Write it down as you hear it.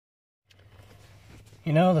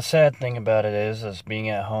You know, the sad thing about it is being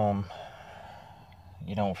at home,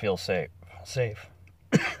 you don't feel safe.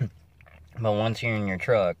 But once you're in your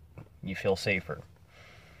truck, you feel safer.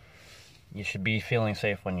 You should be feeling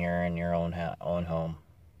safe when you're in your own home.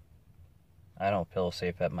 I don't feel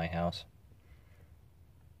safe at my house.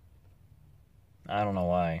 I don't know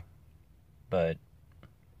why, but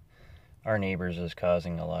our neighbors is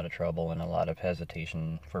causing a lot of trouble and a lot of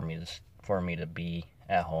hesitation for me to be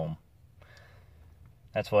at home.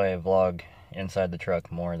 That's why I vlog inside the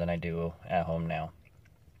truck more than I do at home now.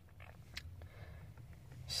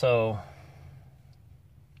 So,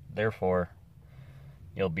 therefore,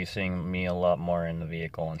 you'll be seeing me a lot more in the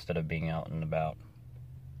vehicle instead of being out and about.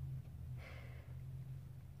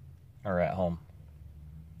 Or at home.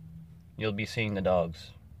 You'll be seeing the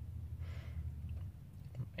dogs.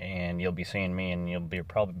 And you'll be seeing me, and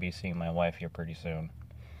probably be seeing my wife here pretty soon.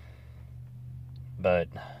 But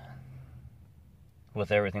with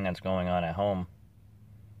everything that's going on at home,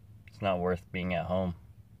 it's not worth being at home.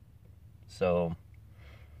 So,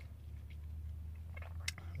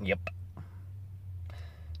 yep.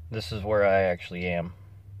 This is where I actually am.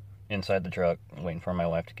 Inside the truck, waiting for my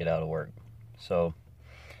wife to get out of work. So,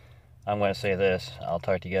 I'm going to say this. I'll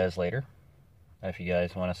talk to you guys later. If you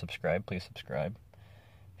guys want to subscribe, please subscribe.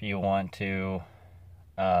 If you want to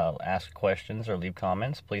ask questions or leave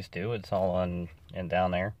comments, please do. It's all on and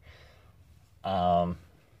down there.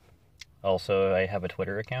 Also, I have a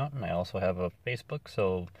Twitter account, and I also have a Facebook,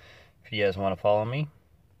 so if you guys want to follow me,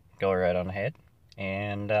 go right on ahead.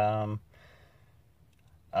 And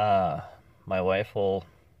my wife will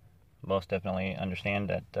most definitely understand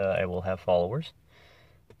that I will have followers.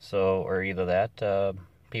 So, or either that,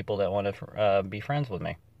 people that want to be friends with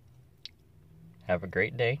me. Have a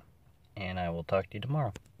great day, and I will talk to you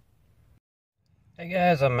tomorrow. Hey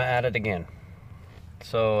guys, I'm at it again.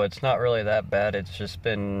 So it's not really that bad. It's just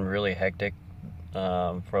been really hectic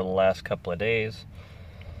for the last couple of days.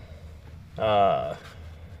 And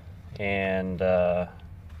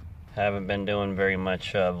haven't been doing very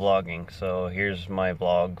much vlogging. So here's my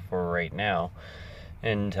vlog for right now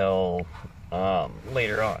until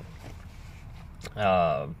later on.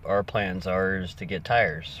 Our plans are to get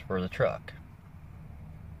tires for the truck.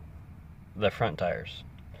 The front tires.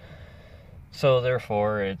 So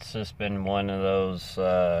therefore, it's just been one of those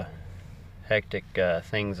hectic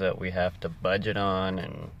things that we have to budget on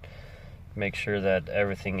and make sure that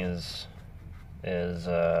everything is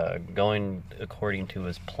going according to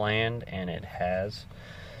as planned, and it has.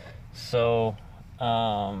 So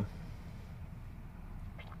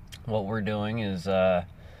what we're doing is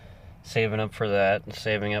saving up for that,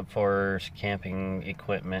 saving up for camping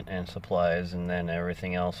equipment and supplies, and then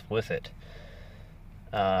everything else with it.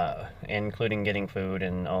 Including getting food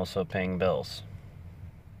and also paying bills.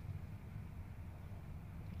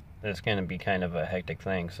 It's going to be kind of a hectic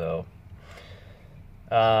thing, so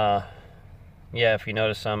yeah, if you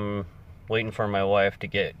notice, I'm waiting for my wife to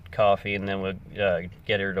get coffee, and then we'll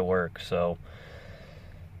get her to work. So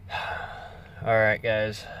alright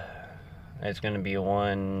guys, it's going to be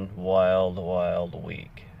one wild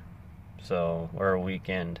week, or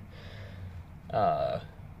weekend.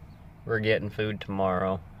 We're getting food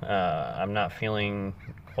tomorrow. I'm not feeling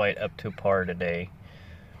quite up to par today.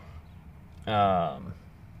 I've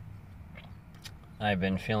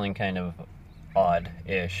been feeling kind of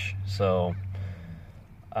odd-ish, so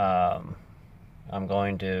I'm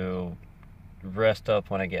going to rest up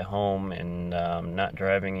when I get home, and not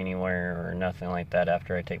driving anywhere or nothing like that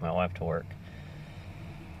after I take my wife to work.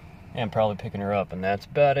 And probably picking her up, and that's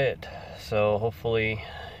about it. So hopefully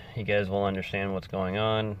you guys will understand what's going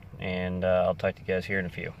on, and I'll talk to you guys here in a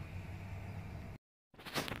few.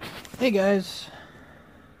 Hey guys.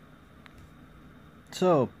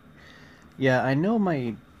 So, yeah, I know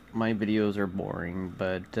my videos are boring,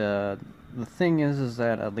 but the thing is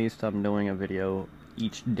that at least I'm doing a video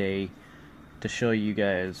each day to show you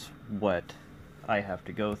guys what I have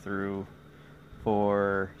to go through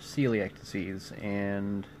for celiac disease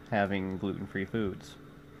and having gluten-free foods.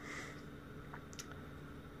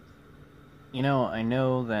 You know, I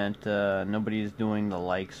know that nobody's doing the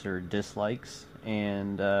likes or dislikes,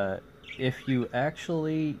 and if you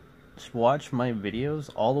actually watch my videos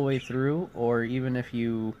all the way through, or even if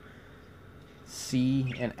you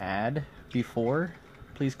see an ad before,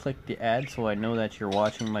 please click the ad so I know that you're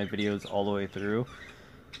watching my videos all the way through.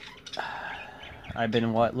 I've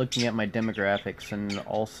been looking at my demographics and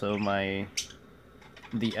also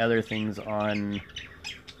the other things on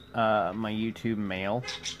my YouTube mail.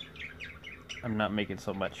 I'm not making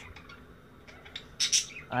so much.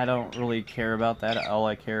 I don't really care about that. All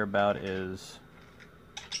I care about is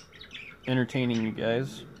entertaining you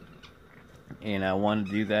guys, and I want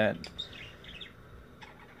to do that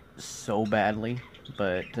so badly,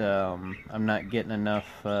 but I'm not getting enough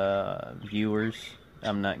viewers.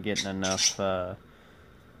 I'm not getting enough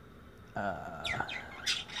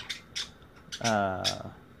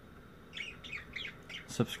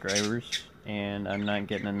subscribers, and I'm not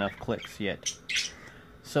getting enough clicks yet.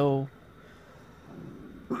 So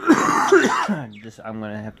I'm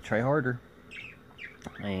gonna have to try harder,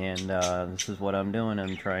 and this is what I'm doing.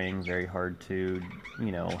 I'm trying very hard to,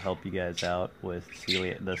 you know, help you guys out with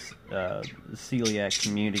the celiac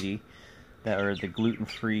community, or the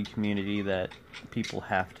gluten-free community that people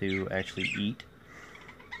have to actually eat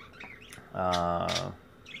on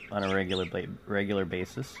a regular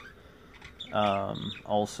basis.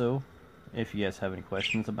 Also, if you guys have any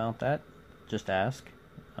questions about that, just ask,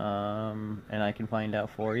 and I can find out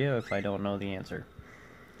for you if I don't know the answer.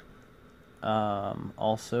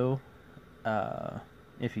 Also,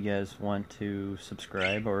 if you guys want to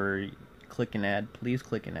subscribe or click an ad, please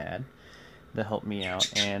click an ad to help me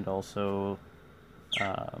out, and also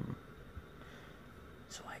so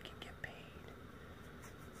I can get paid.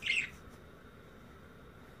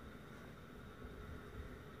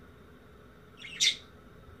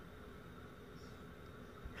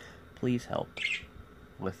 Please help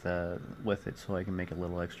with it so I can make a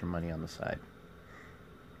little extra money on the side.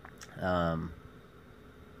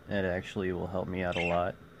 It actually will help me out a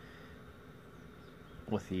lot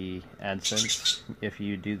with the AdSense. If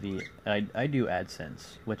you do I do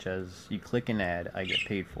AdSense, which as you click an ad, I get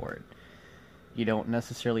paid for it. You don't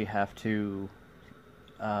necessarily have to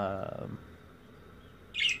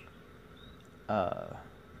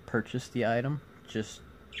purchase the item. Just,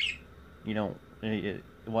 you don't,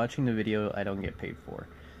 watching the video I don't get paid for.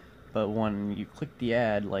 But when you click the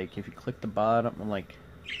ad, like if you click the bottom, like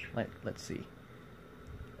let's see,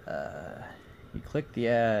 you click the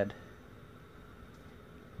ad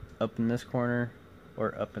up in this corner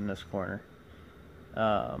or up in this corner.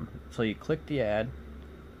 So you click the ad,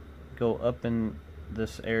 go up in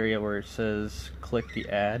this area where it says click the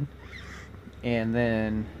ad, and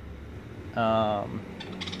then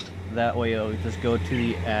that way it'll just go to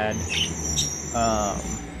the ad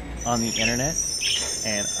on the internet,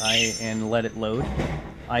 and let it load.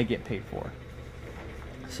 I get paid for.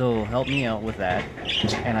 So help me out with that,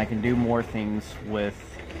 and I can do more things with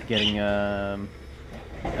getting a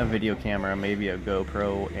video camera, maybe a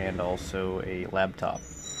GoPro, and also a laptop.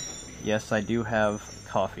 Yes, I do have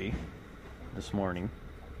coffee this morning.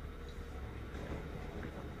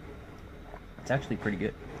 It's actually pretty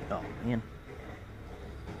good. Oh man.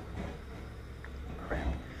 Crap.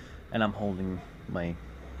 And I'm holding my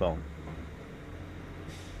phone.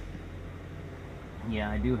 Yeah,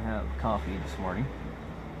 I do have coffee this morning.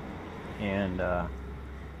 And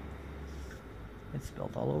it's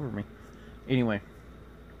spilled all over me. Anyway,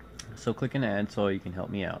 so click an ad so you can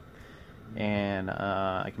help me out. And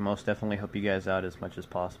I can most definitely help you guys out as much as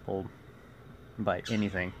possible by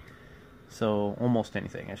anything. So, almost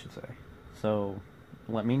anything, I should say. So,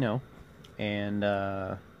 let me know. And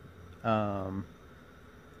I'll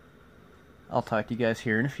talk to you guys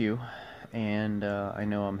here in a few. And I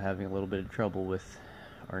know I'm having a little bit of trouble with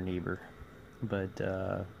our neighbor. But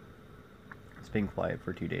it's been quiet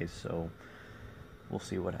for 2 days, so we'll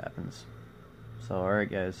see what happens. So, alright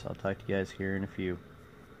guys, I'll talk to you guys here in a few.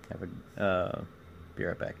 Be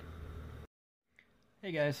right back.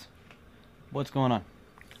 Hey guys, what's going on?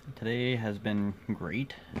 Today has been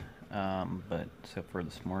great, but except for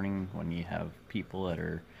this morning when you have people that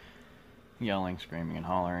are yelling, screaming, and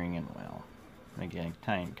hollering, and well, again,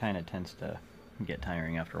 kind of tends to get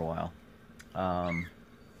tiring after a while.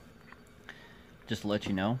 Just to let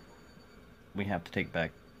you know, we have to take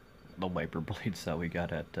back the wiper blades that we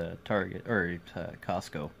got at Target or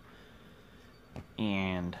Costco,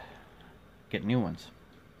 and get new ones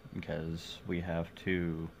because we got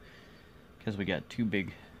too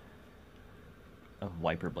big of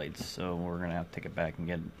wiper blades, so we're gonna have to take it back and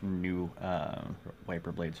get new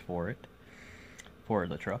wiper blades for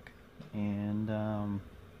the truck. And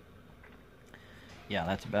yeah,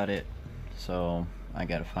 that's about it. So I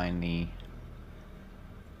gotta find the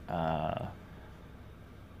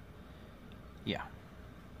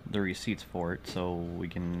receipts for it so we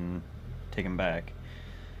can take them back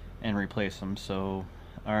and replace them. So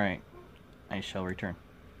alright, I shall return.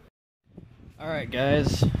 Alright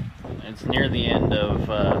guys, it's near the end of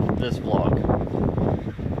this vlog.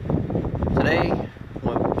 Today,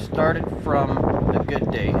 what started from a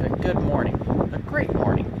good day, a good morning, a great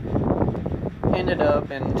morning, ended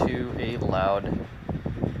up into a loud,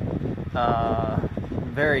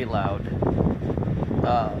 very loud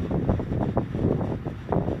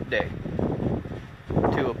day,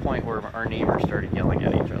 to a point where our neighbors started yelling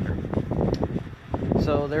at each other.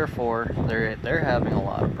 So therefore, they're having a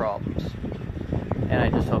lot of problems, and I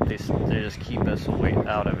just hope they just keep us away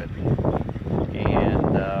out of it.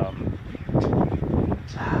 And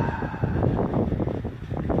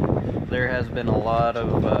there has been a lot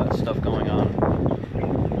of stuff going on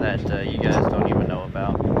that you guys don't even know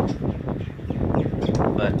about,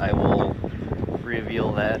 but I will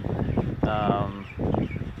reveal that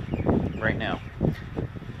right now.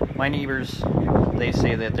 My neighbors, they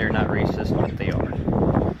say that they're not racist, but they are.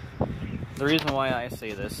 The reason why I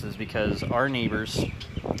say this is because our neighbors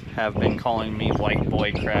have been calling me white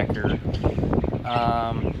boy cracker,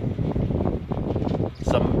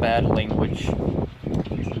 some bad language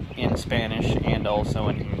in Spanish and also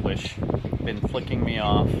in English, been flicking me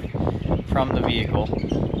off from the vehicle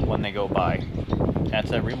when they go by.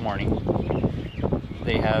 That's every morning.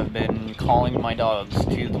 They have been calling my dogs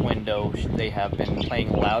to the window. They have been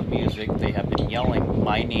playing loud music. They have been yelling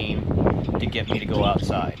my name to get me to go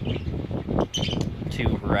outside, to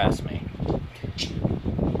harass me.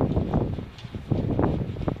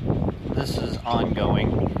 This is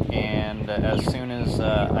ongoing, and as soon as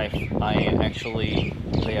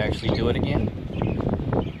they actually do it again,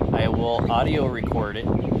 I will audio record it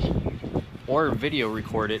or video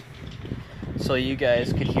record it so you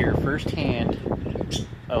guys could hear firsthand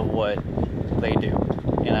of what they do.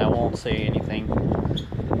 And I won't say anything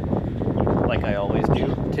like I always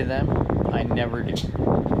do to them. I never do.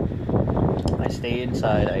 I stay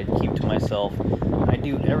inside, I keep to myself. I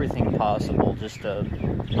do everything possible just to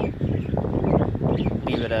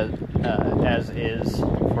leave it as is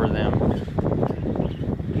for them.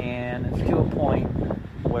 And it's to a point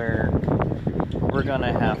where we're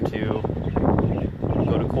gonna have to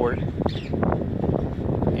go to court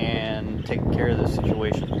and take care of this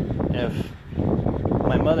situation. If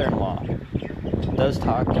my mother-in-law does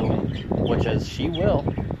talk to them, which as she will,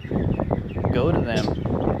 go to them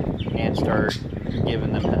and start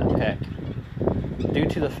giving them that heck, due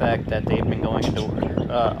to the fact that they've been going into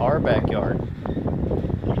our backyard,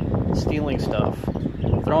 stealing stuff,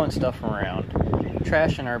 throwing stuff around,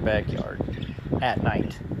 trashing our backyard at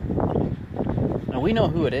night. Now we know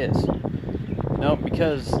who it is. No,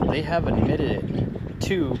 because they have admitted it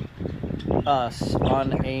to us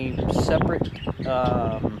on a separate,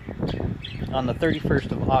 on the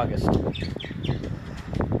 31st of August.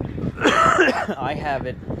 I have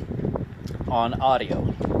it on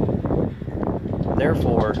audio.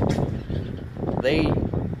 Therefore, they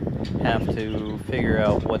have to figure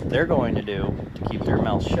out what they're going to do to keep their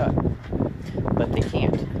mouths shut. But they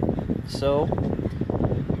can't. So,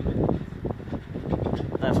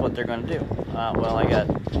 that's what they're going to do. Well, I got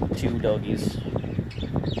two doggies.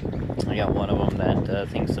 I got one of them that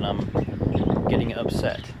thinks that I'm getting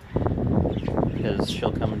upset because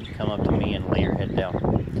she'll come up to me and lay her head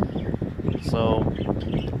down. So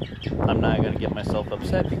I'm not going to get myself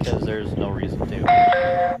upset because there's no reason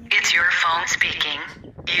to. It's your phone speaking.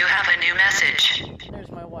 You have a new message.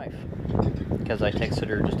 There's my wife, because I texted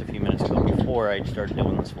her just a few minutes ago before I started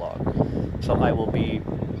doing this vlog. So I will be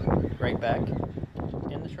right back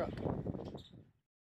in the truck.